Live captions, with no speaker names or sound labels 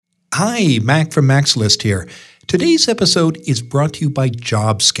Hi, Mac from MaxList here. Today's episode is brought to you by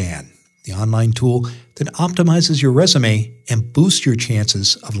JobScan, the online tool that optimizes your resume and boosts your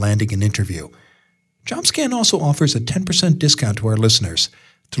chances of landing an interview. JobScan also offers a 10% discount to our listeners.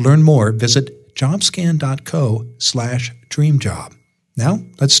 To learn more, visit jobscan.co/dreamjob. Now,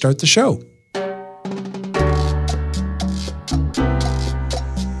 let's start the show.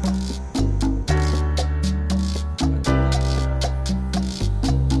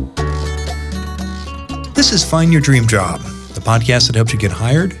 This is Find Your Dream Job, the podcast that helps you get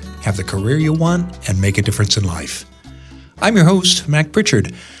hired, have the career you want, and make a difference in life. I'm your host, Mac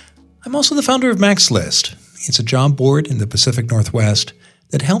Pritchard. I'm also the founder of MaxList. It's a job board in the Pacific Northwest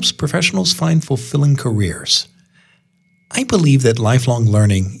that helps professionals find fulfilling careers. I believe that lifelong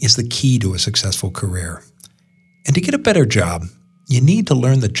learning is the key to a successful career. And to get a better job, you need to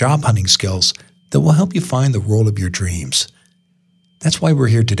learn the job hunting skills that will help you find the role of your dreams. That's why we're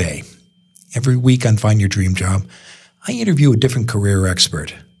here today. Every week on Find Your Dream Job, I interview a different career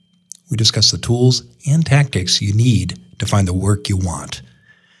expert. We discuss the tools and tactics you need to find the work you want.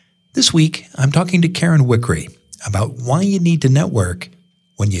 This week, I'm talking to Karen Wickery about why you need to network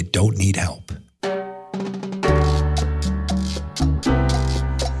when you don't need help.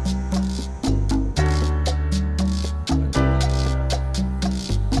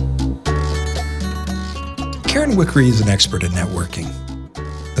 Karen Wickery is an expert in networking.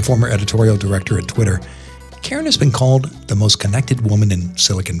 The former editorial director at Twitter, Karen has been called the most connected woman in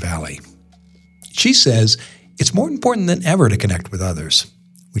Silicon Valley. She says it's more important than ever to connect with others.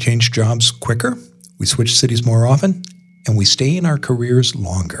 We change jobs quicker, we switch cities more often, and we stay in our careers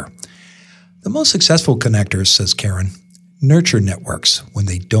longer. The most successful connectors, says Karen, nurture networks when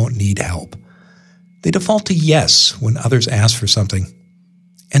they don't need help. They default to yes when others ask for something,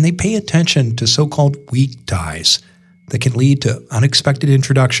 and they pay attention to so-called weak ties that can lead to unexpected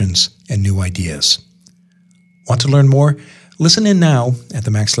introductions and new ideas. Want to learn more? Listen in now at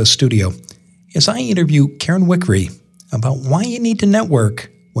the MaxList studio as I interview Karen Wickery about why you need to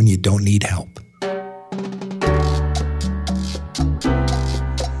network when you don't need help.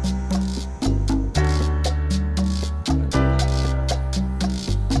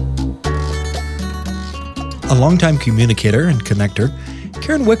 A longtime communicator and connector,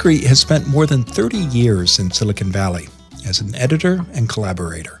 Karen Wickery has spent more than 30 years in Silicon Valley as an editor and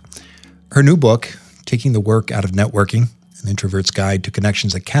collaborator. Her new book, Taking the Work Out of Networking, An Introvert's Guide to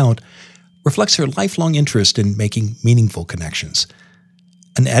Connections That Count, reflects her lifelong interest in making meaningful connections.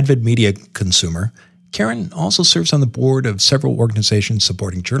 An avid media consumer, Karen also serves on the board of several organizations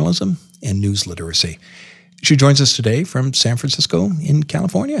supporting journalism and news literacy. She joins us today from San Francisco in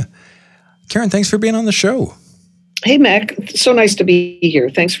California. Karen, thanks for being on the show. Hey, Mac. So nice to be here.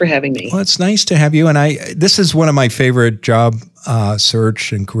 Thanks for having me. Well, it's nice to have you. And this is one of my favorite job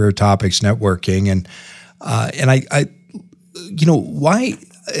search and career topics, networking. And why,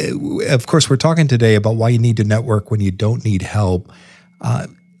 of course, we're talking today about why you need to network when you don't need help.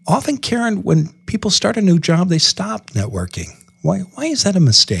 Often, Karen, when people start a new job, they stop networking. Why is that a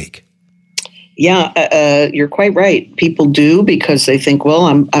mistake? Yeah, you're quite right. People do because they think, well,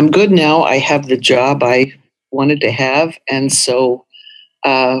 I'm good now. I have the job I wanted to have, and so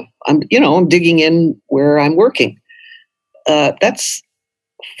I'm digging in where I'm working. That's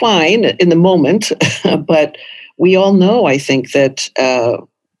fine in the moment, but we all know, I think, that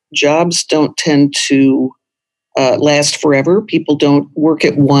jobs don't tend to last forever. People don't work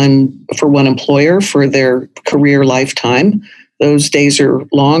at one employer for their career lifetime. Those days are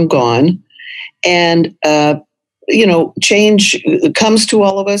long gone, and change comes to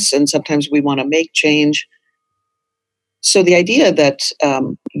all of us, and sometimes we want to make change. So the idea that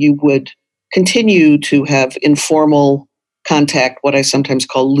you would continue to have informal contact, what I sometimes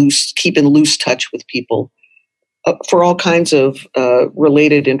call keep in loose touch with people for all kinds of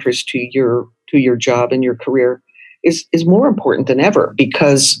related interests to your job and your career is more important than ever,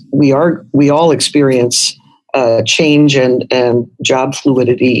 because we all experience change and job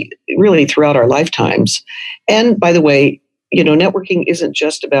fluidity really throughout our lifetimes. And by the way, networking isn't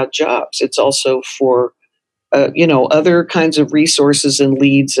just about jobs. It's also for other kinds of resources and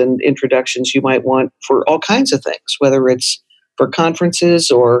leads and introductions you might want for all kinds of things, whether it's for conferences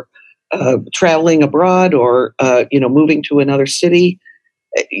or traveling abroad or, moving to another city.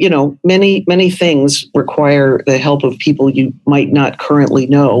 Many things require the help of people you might not currently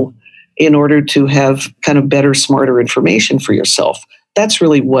know in order to have kind of better, smarter information for yourself. That's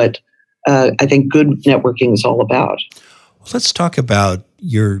really what I think good networking is all about. Let's talk about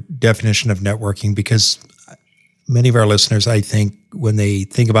your definition of networking, because many of our listeners, I think, when they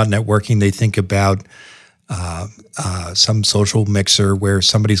think about networking, they think about some social mixer where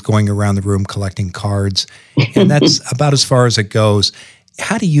somebody's going around the room collecting cards, and that's about as far as it goes.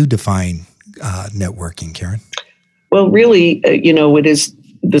 How do you define networking, Karen? Well, really, it is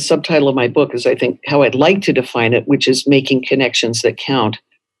the subtitle of my book is, I think, how I'd like to define it, which is making connections that count.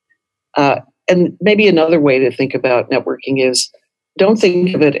 And maybe another way to think about networking is don't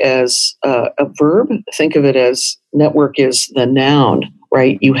think of it as a verb. Think of it as network is the noun,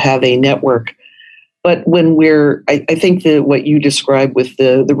 right? You have a network. But when I think that what you described with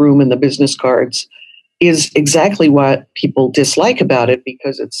the room and the business cards is exactly what people dislike about it,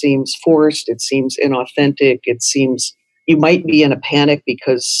 because it seems forced, it seems inauthentic, it seems you might be in a panic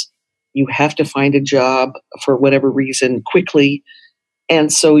because you have to find a job for whatever reason quickly.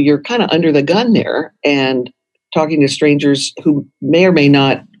 And so you're kind of under the gun there and talking to strangers who may or may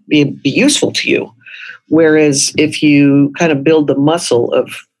not be useful to you. Whereas if you kind of build the muscle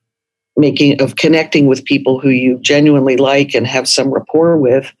of connecting with people who you genuinely like and have some rapport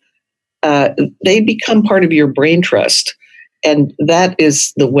with, they become part of your brain trust. And that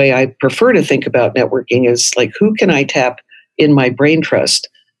is the way I prefer to think about networking, is like, who can I tap in my brain trust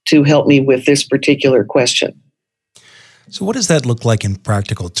to help me with this particular question? So what does that look like in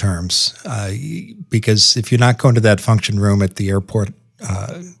practical terms? Because if you're not going to that function room at the airport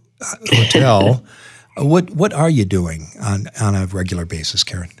hotel, what are you doing on a regular basis,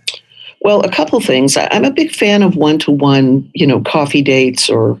 Karen? Well, a couple things. I'm a big fan of one-to-one, coffee dates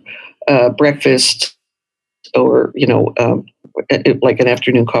or breakfast, or, like an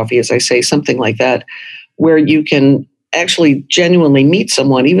afternoon coffee, as I say, something like that, where you can actually genuinely meet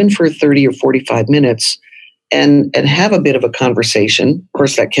someone, even for 30 or 45 minutes, and have a bit of a conversation. Of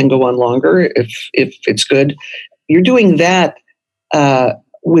course, that can go on longer if it's good. You're doing that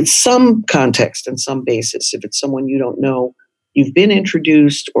with some context and some basis. If it's someone you don't know, you've been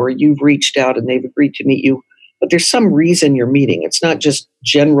introduced or you've reached out and they've agreed to meet you, but there's some reason you're meeting. It's not just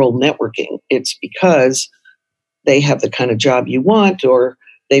general networking. It's because they have the kind of job you want, or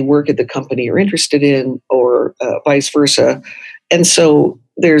they work at the company you're interested in, or vice versa. And so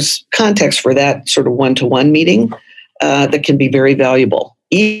there's context for that sort of one-to-one meeting that can be very valuable.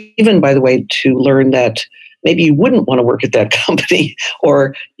 Even, by the way, to learn that maybe you wouldn't want to work at that company,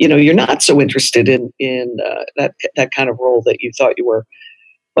 or you're not so interested in that kind of role that you thought you were.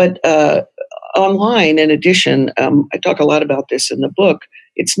 But online, in addition, I talk a lot about this in the book.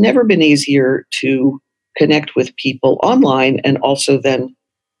 It's never been easier to connect with people online and also then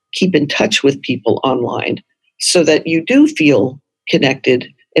keep in touch with people online, so that you do feel connected.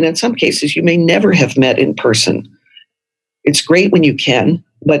 And in some cases, you may never have met in person. It's great when you can,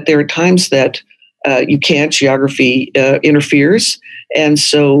 but there are times that you can't. Geography interferes. And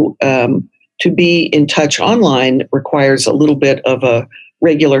so to be in touch online requires a little bit of a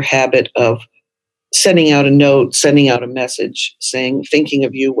regular habit of sending out a note, sending out a message, saying, thinking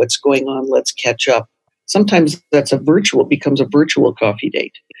of you, what's going on, let's catch up. Sometimes becomes a virtual coffee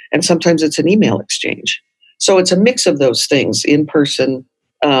date. And sometimes it's an email exchange. So it's a mix of those things, in person,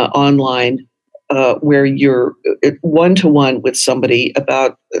 online, where you're one-to-one with somebody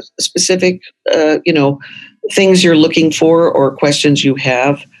about specific, things you're looking for or questions you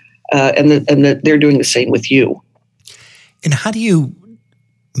have, and that they're doing the same with you. And how do you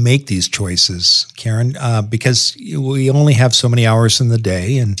make these choices, Karen? Because we only have so many hours in the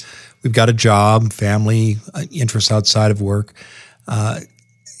day, and we've got a job, family, interests outside of work.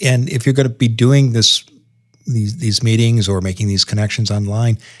 And if you're going to be doing these meetings or making these connections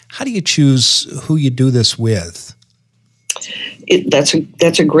online, how do you choose who you do this with? That's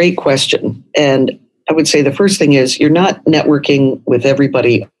a great question. And I would say the first thing is, you're not networking with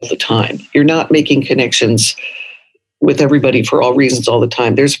everybody all the time. You're not making connections with everybody for all reasons all the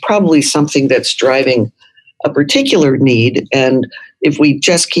time. There's probably something that's driving a particular need. And if we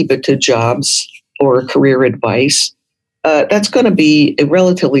just keep it to jobs or career advice, that's going to be a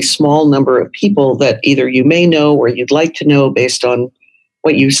relatively small number of people that either you may know or you'd like to know based on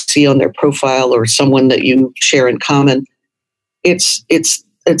what you see on their profile or someone that you share in common. It's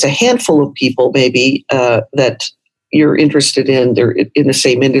a handful of people maybe that you're interested in. They're in the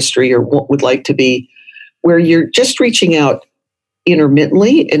same industry or would like to be, where you're just reaching out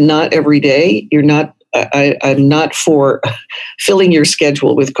intermittently and not every day. You're not. I'm not for filling your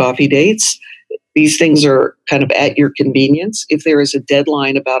schedule with coffee dates. These things are kind of at your convenience. If there is a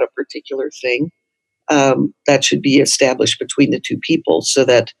deadline about a particular thing, that should be established between the two people so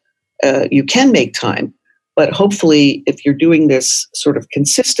that you can make time. But hopefully, if you're doing this sort of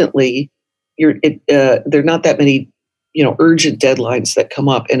consistently, there are not that many, urgent deadlines that come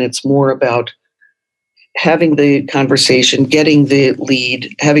up, and it's more about having the conversation, getting the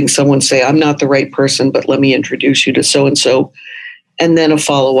lead, having someone say, I'm not the right person, but let me introduce you to so-and-so, and then a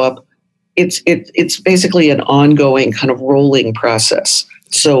follow-up. It's basically an ongoing kind of rolling process.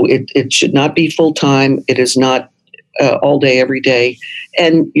 So it should not be full-time. It is not all day, every day.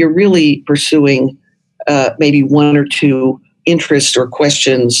 And you're really pursuing maybe one or two interests or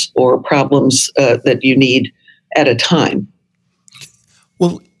questions or problems that you need at a time.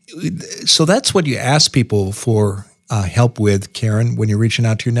 Well, so that's what you ask people for help with, Karen, when you're reaching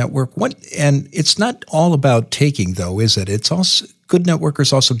out to your network. And it's not all about taking, though, is it? It's also good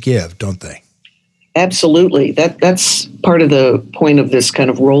networkers also give, don't they? Absolutely. That's part of the point of this kind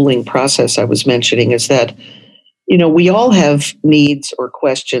of rolling process I was mentioning, is that, we all have needs or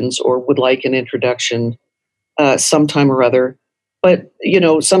questions or would like an introduction sometime or other. But,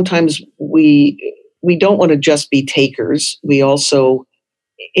 sometimes we don't want to just be takers. We also,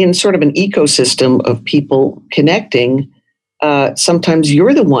 in sort of an ecosystem of people connecting, sometimes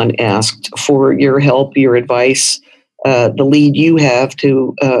you're the one asked for your help, your advice, the lead you have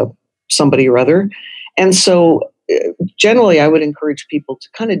to somebody or other. And so generally I would encourage people to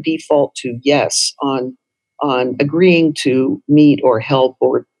kind of default to yes on agreeing to meet or help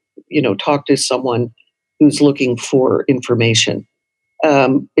or, talk to someone who's looking for information.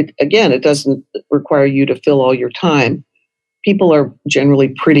 It doesn't require you to fill all your time. People are generally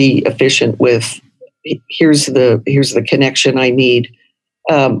pretty efficient with here's the connection I need.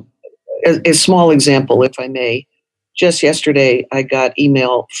 A small example, if I may. Just yesterday, I got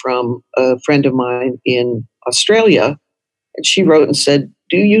email from a friend of mine in Australia, and she wrote and said,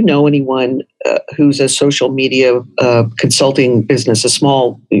 do you know anyone who's a social media consulting business, a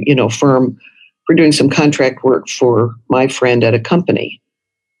small firm, for doing some contract work for my friend at a company?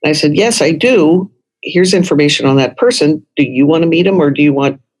 And I said, yes, I do. Here's information on that person. Do you want to meet him, or do you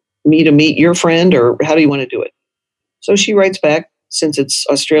want me to meet your friend, or how do you want to do it? So she writes back, since it's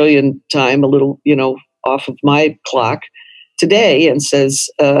Australian time, a little, off of my clock today, and says,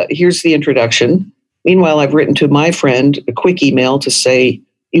 here's the introduction. Meanwhile, I've written to my friend a quick email to say,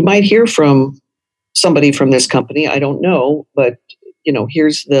 you might hear from somebody from this company. I don't know, but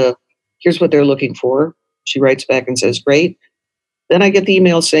here's what they're looking for. She writes back and says, great. Then I get the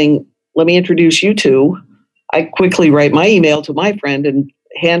email saying, let me introduce you to. I quickly write my email to my friend and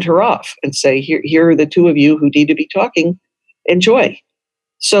hand her off and say, here are the two of you who need to be talking. Enjoy.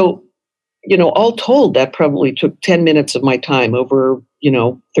 So, all told, that probably took 10 minutes of my time over,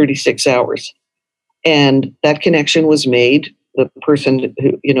 36 hours. And that connection was made. The person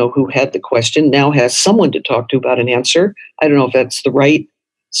who had the question now has someone to talk to about an answer. I don't know if that's the right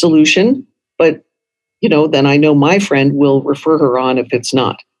solution, but, then I know my friend will refer her on if it's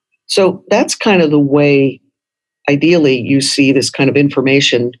not. So that's kind of the way, ideally, you see this kind of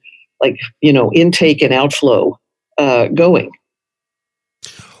information, like, intake and outflow going.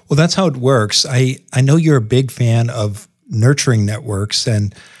 Well, that's how it works. I know you're a big fan of nurturing networks,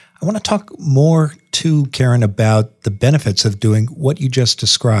 and I want to talk more to Karen about the benefits of doing what you just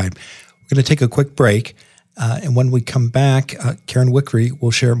described. We're going to take a quick break, and when we come back, Karen Wickery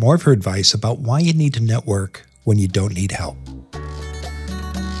will share more of her advice about why you need to network when you don't need help.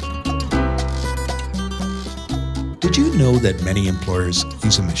 Did you know that many employers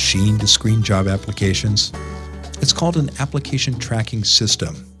use a machine to screen job applications? It's called an application tracking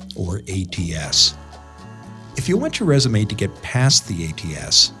system, or ATS. If you want your resume to get past the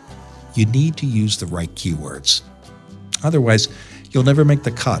ATS, you need to use the right keywords. Otherwise, you'll never make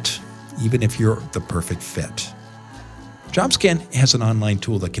the cut, even if you're the perfect fit. JobScan has an online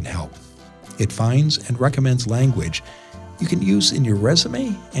tool that can help. It finds and recommends language you can use in your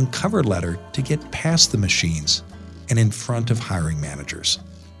resume and cover letter to get past the machines and in front of hiring managers.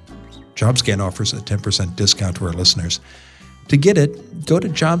 JobScan offers a 10% discount to our listeners. To get it, go to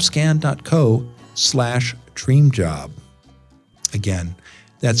jobscan.co/dreamjob. Again,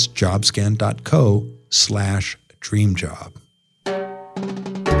 that's jobscan.co/dreamjob.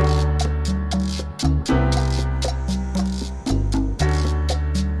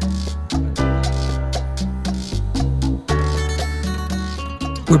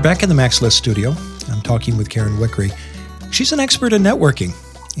 We're back in the Max List studio. I'm talking with Karen Wickery. She's an expert in networking,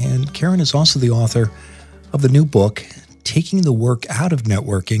 and Karen is also the author of the new book, Taking the Work Out of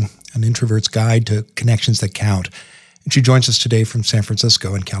Networking, An Introvert's Guide to Connections That Count. And she joins us today from San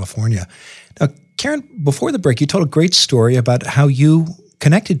Francisco in California. Now, Karen, before the break, you told a great story about how you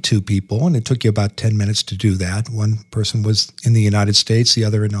connected two people, and it took you about 10 minutes to do that. One person was in the United States, the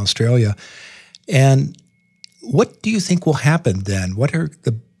other in Australia. And what do you think will happen then? What are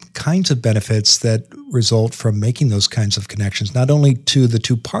the kinds of benefits that result from making those kinds of connections, not only to the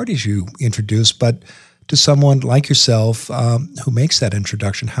two parties you introduced, but to someone like yourself who makes that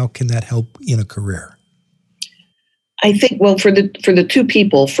introduction? How can that help in a career? I think, well, for the two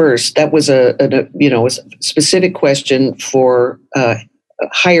people first, that was a specific question for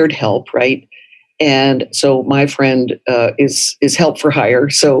hired help, right? And so my friend is help for hire.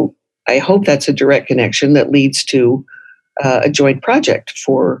 So I hope that's a direct connection that leads to a joint project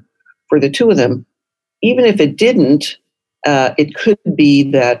for the two of them. Even if it didn't, it could be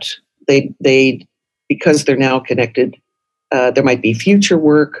that they because they're now connected, there might be future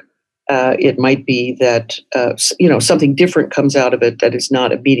work. It might be that something different comes out of it that is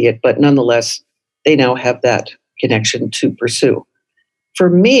not immediate, but nonetheless, they now have that connection to pursue. For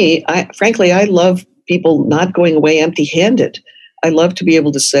me, frankly, I love people not going away empty-handed. I love to be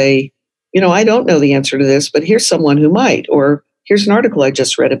able to say, I don't know the answer to this, but here's someone who might, or here's an article I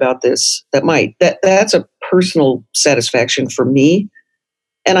just read about this that might. That's a personal satisfaction for me,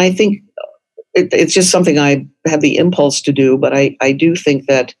 and I think it's just something I have the impulse to do. But I do think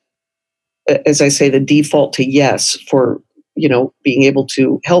that, as I say, the default to yes for being able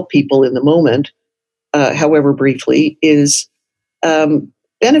to help people in the moment, however briefly, is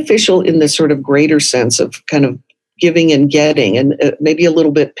beneficial in this sort of greater sense of kind of giving and getting, and maybe a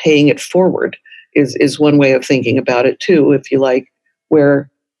little bit paying it forward is one way of thinking about it too, if you like, where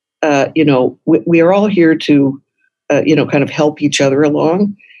we are all here to kind of help each other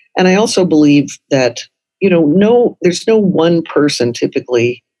along. And I also believe that there's no one person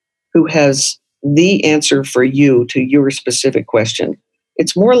typically who has the answer for you to your specific question.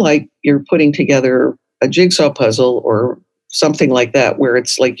 It's more like you're putting together a jigsaw puzzle or something like that, where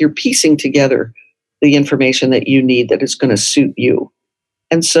it's like you're piecing together the information that you need that is going to suit you.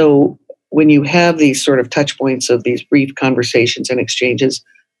 And so when you have these sort of touch points of these brief conversations and exchanges,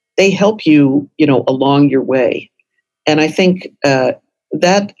 they help you, along your way. And I think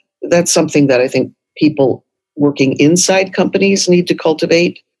that's something that I think people working inside companies need to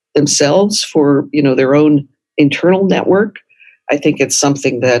cultivate themselves for, their own internal network. I think it's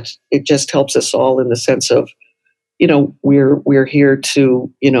something that it just helps us all in the sense of, we're here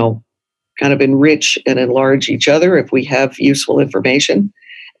to, kind of enrich and enlarge each other if we have useful information.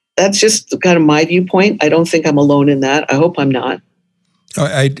 That's just kind of my viewpoint. I don't think I'm alone in that. I hope I'm not.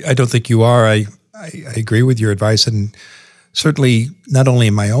 I don't think you are. I agree with your advice, and certainly not only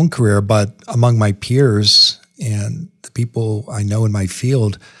in my own career, but among my peers and the people I know in my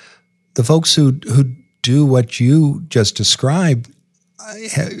field, the folks who do what you just described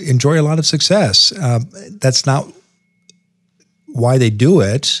enjoy a lot of success. That's not why they do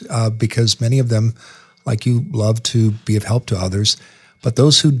it, because many of them, like you, love to be of help to others. But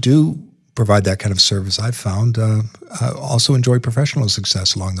those who do provide that kind of service, I've found, also enjoy professional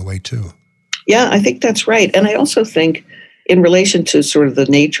success along the way too. Yeah, I think that's right. And I also think in relation to sort of the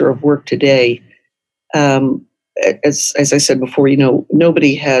nature of work today, as I said before,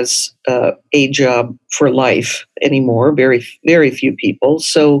 nobody has a job for life anymore, very, very few people.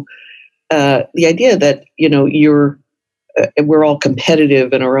 So the idea that, we're all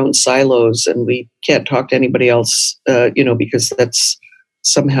competitive in our own silos and we can't talk to anybody else, because that's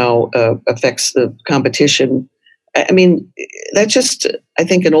somehow affects the competition. I mean, that's just, I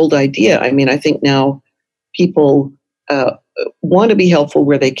think, an old idea. I mean, I think now people want to be helpful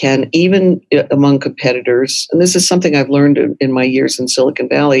where they can, even among competitors. And this is something I've learned in my years in Silicon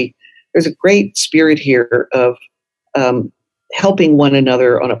Valley. There's a great spirit here of helping one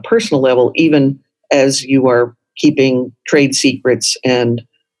another on a personal level, even as you are keeping trade secrets and,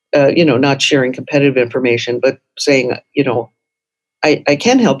 not sharing competitive information, but saying, I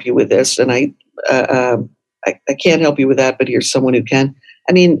can help you with this, and I can't help you with that, but here's someone who can.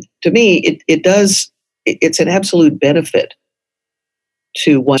 I mean, to me, it's an absolute benefit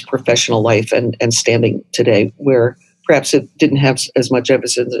to one's professional life and standing today, where perhaps it didn't have as much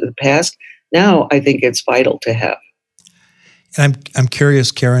emphasis in the past. Now, I think it's vital to have. And I'm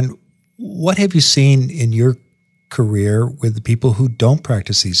curious, Karen, what have you seen in your career with the people who don't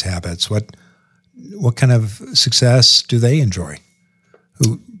practice these habits? What kind of success do they enjoy?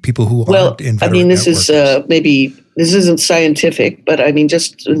 People who aren't in veteran I mean, this is maybe this isn't scientific, but I mean,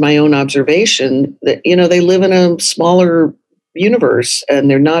 just in my own observation, that they live in a smaller universe and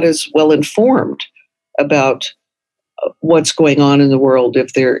they're not as well informed about what's going on in the world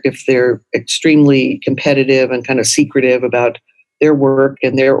if they're extremely competitive and kind of secretive about their work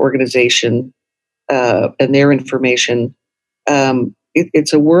and their organization and their information.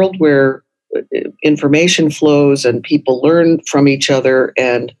 It's a world where information flows and people learn from each other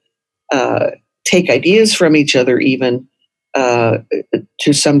and take ideas from each other, even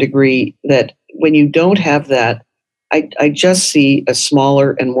to some degree, that when you don't have that, I just see a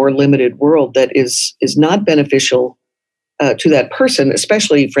smaller and more limited world that is not beneficial to that person,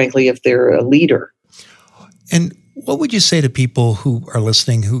 especially, frankly, if they're a leader. And what would you say to people who are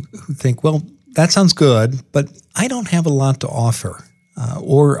listening who think, well, that sounds good, but I don't have a lot to offer,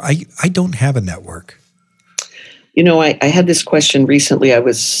 or I don't have a network? I had this question recently. I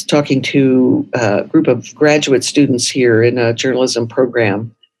was talking to a group of graduate students here in a journalism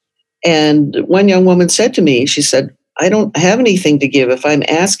program. And one young woman said to me, she said, I don't have anything to give. If I'm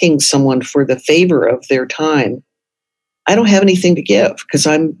asking someone for the favor of their time, I don't have anything to give because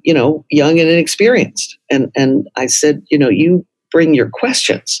I'm, young and inexperienced. And I said, you bring your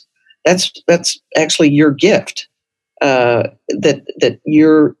questions. That's actually your gift. That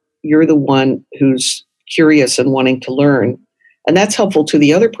you're the one who's curious and wanting to learn. And that's helpful to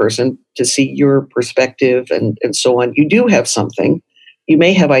the other person to see your perspective and so on. You do have something. You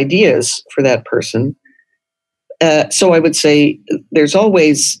may have ideas for that person. So I would say there's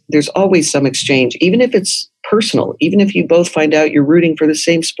always some exchange, even if it's personal, even if you both find out you're rooting for the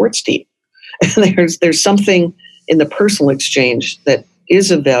same sports team. there's something in the personal exchange that is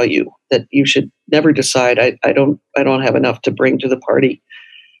of value that you should never decide I don't have enough to bring to the party.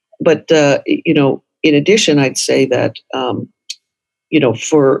 But in addition, I'd say that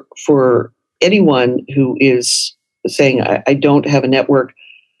for anyone who is saying I don't have a network,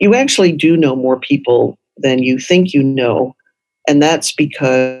 you actually do know more people than you think you know, and that's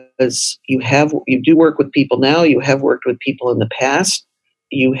because you do work with people now. You have worked with people in the past.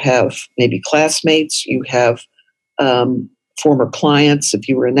 You have maybe classmates. You have former clients, if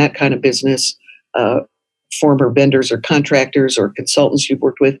you were in that kind of business, former vendors or contractors or consultants you've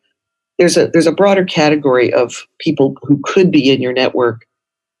worked with. There's a broader category of people who could be in your network.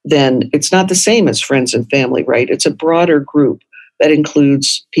 Then it's not the same as friends and family, right? It's a broader group that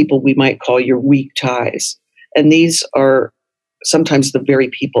includes people we might call your weak ties. And these are sometimes the very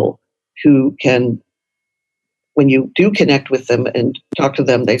people who can, when you do connect with them and talk to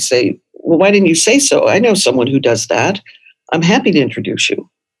them, they say, well, why didn't you say so? I know someone who does that. I'm happy to introduce you.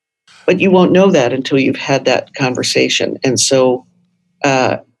 But you won't know that until you've had that conversation. And so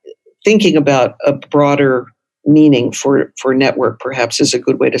thinking about a broader meaning for network perhaps is a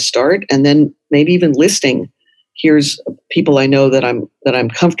good way to start. And then maybe even listing, here's people I know that I'm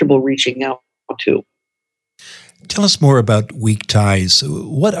comfortable reaching out to. Tell us more about weak ties.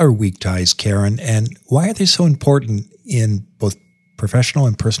 What are weak ties, Karen, and why are they so important in both professional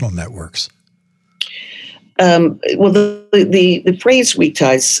and personal networks? Well, the phrase weak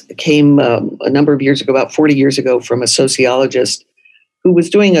ties came a number of years ago, about 40 years ago, from a sociologist who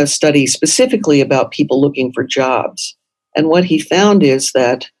was doing a study specifically about people looking for jobs. And what he found is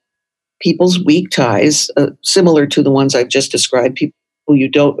that people's weak ties, similar to the ones I've just described, people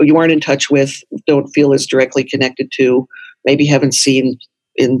you aren't in touch with, don't feel as directly connected to, maybe haven't seen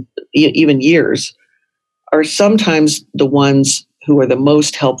in even years, are sometimes the ones who are the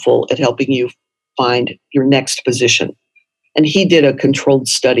most helpful at helping you find your next position. And he did a controlled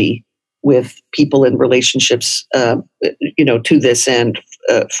study with people in relationships, to this end,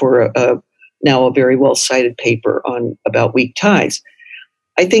 for now a very well cited paper about weak ties.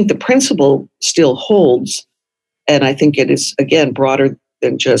 I think the principle still holds, and I think it is, again, broader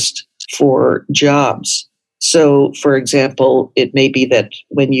than just for jobs. So, for example, it may be that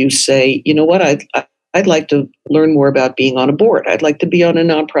when you say, you know what, I'd like to learn more about being on a board. I'd like to be on a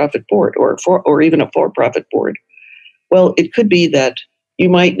nonprofit board or even a for-profit board. Well, it could be that you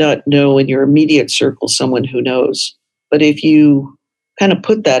might not know in your immediate circle someone who knows. But if you kind of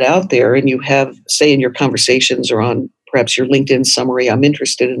put that out there and you have, say, in your conversations or on perhaps your LinkedIn summary, I'm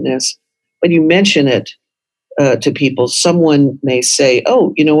interested in this, when you mention it to people, someone may say,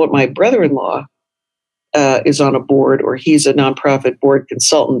 oh, you know what, my brother-in-law is on a board, or he's a nonprofit board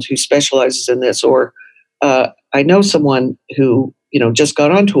consultant who specializes in this, or I know someone who, just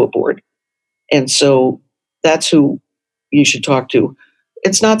got onto a board. And so that's who you should talk to.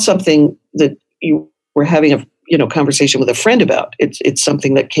 It's not something that you were having a conversation with a friend about. It's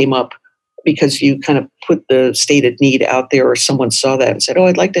something that came up because you kind of put the stated need out there, or someone saw that and said, oh,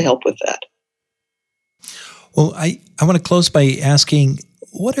 I'd like to help with that. Well, I want to close by asking,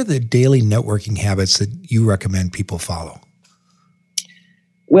 what are the daily networking habits that you recommend people follow?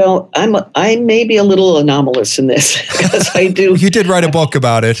 Well, I may be a little anomalous in this because I do. You did write a book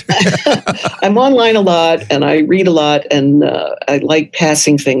about it. I'm online a lot and I read a lot, and I like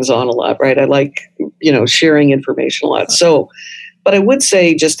passing things on a lot, right? I like, sharing information a lot. So, but I would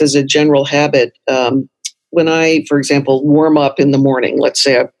say, just as a general habit, when I, for example, warm up in the morning, let's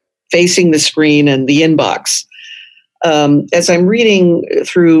say I'm facing the screen and the inbox, As I'm reading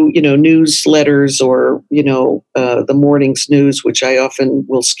through, newsletters or, the morning's news, which I often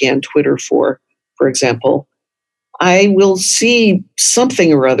will scan Twitter for example, I will see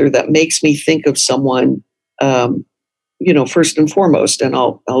something or other that makes me think of someone, first and foremost, and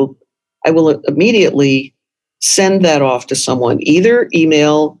I will immediately send that off to someone, either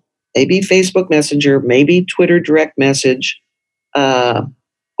email, maybe Facebook Messenger, maybe Twitter direct message, or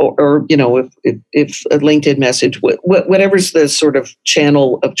if a LinkedIn message, whatever's the sort of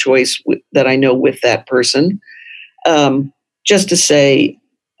channel of choice that I know with that person, just to say,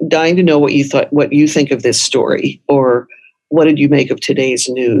 dying to know what you think of this story, or what did you make of today's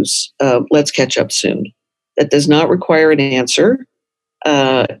news? Let's catch up soon. That does not require an answer.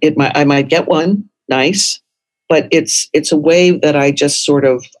 I might get one, nice, but it's a way that I just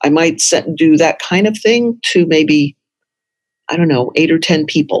I might do that kind of thing to maybe, I don't know, 8 or 10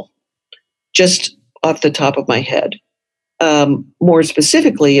 people, just off the top of my head. More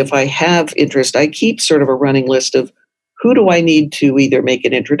specifically, if I have interest, I keep sort of a running list of who do I need to either make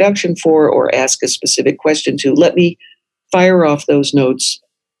an introduction for or ask a specific question to. Let me fire off those notes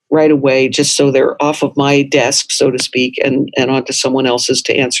right away, just so they're off of my desk, so to speak, and onto someone else's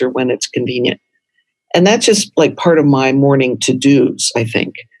to answer when it's convenient. And that's just like part of my morning to-dos, I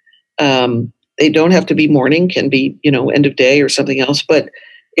think. They don't have to be morning, can be, end of day or something else, but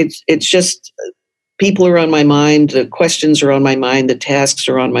it's just people are on my mind, the questions are on my mind, the tasks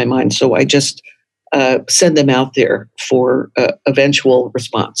are on my mind. So I just send them out there for eventual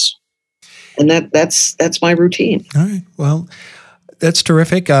response. And that's my routine. All right. Well, that's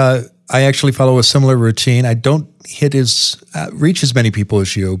terrific. I actually follow a similar routine. I don't reach as many people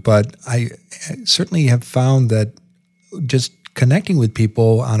as you, but I certainly have found that just connecting with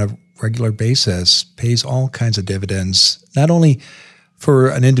people on a regular basis pays all kinds of dividends, not only for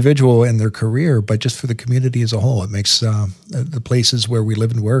an individual and their career, but just for the community as a whole. It makes the places where we live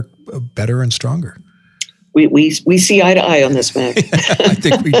and work better and stronger. We see eye to eye on this, Mac. I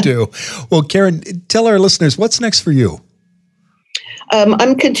think we do. Well, Karen, tell our listeners, what's next for you?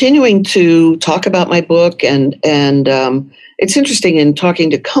 I'm continuing to talk about my book, and it's interesting in talking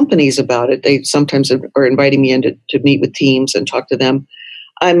to companies about it. They sometimes are inviting me in to meet with teams and talk to them.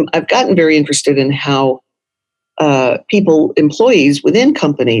 I've gotten very interested in how employees within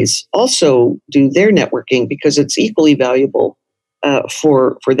companies also do their networking, because it's equally valuable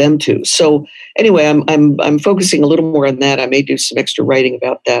for them too. So anyway, I'm focusing a little more on that. I may do some extra writing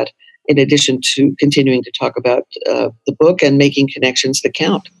about that, in addition to continuing to talk about the book and making connections that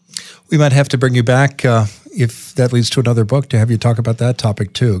count. We might have to bring you back if that leads to another book, to have you talk about that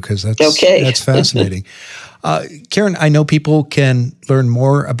topic too, because that's fascinating. Karen, I know people can learn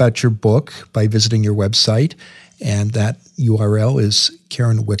more about your book by visiting your website, and that URL is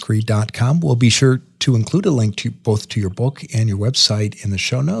KarenWickery.com. We'll be sure to include a link to both to your book and your website in the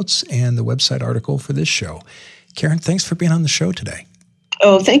show notes and the website article for this show. Karen, thanks for being on the show today.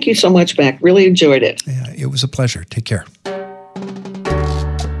 Oh, thank you so much, Mac. Really enjoyed it. Yeah, it was a pleasure. Take care.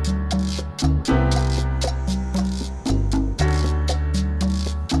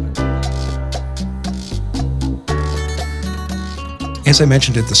 As I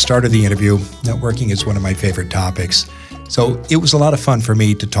mentioned at the start of the interview, networking is one of my favorite topics. So it was a lot of fun for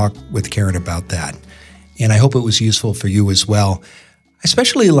me to talk with Karen about that. And I hope it was useful for you as well. I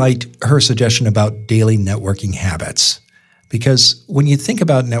especially liked her suggestion about daily networking habits, because when you think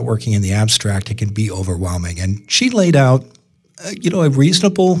about networking in the abstract, it can be overwhelming. And she laid out, a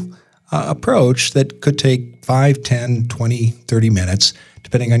reasonable approach that could take 5, 10, 20, 30 minutes,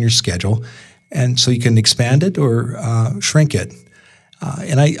 depending on your schedule. And so you can expand it or shrink it.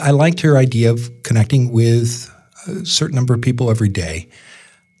 And I liked her idea of connecting with a certain number of people every day.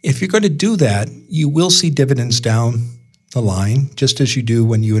 If you're going to do that, you will see dividends down the line, just as you do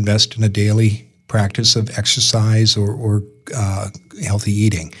when you invest in a daily practice of exercise or healthy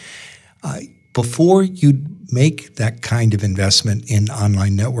eating. Before you make that kind of investment in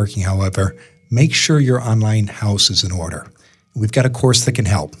online networking, however, make sure your online house is in order. We've got a course that can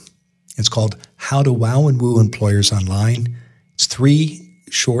help. It's called How to Wow and Woo Employers Online. It's 3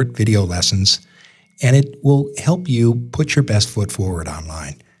 short video lessons, and it will help you put your best foot forward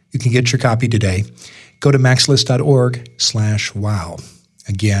online. You can get your copy today. Go to maxlist.org/wow.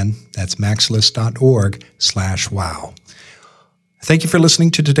 Again, that's maxlist.org/wow. Thank you for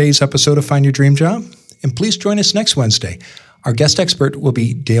listening to today's episode of Find Your Dream Job, and please join us next Wednesday. Our guest expert will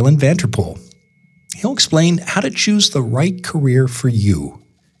be Dalen Vanterpool. He'll explain how to choose the right career for you.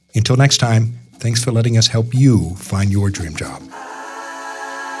 Until next time, thanks for letting us help you find your dream job.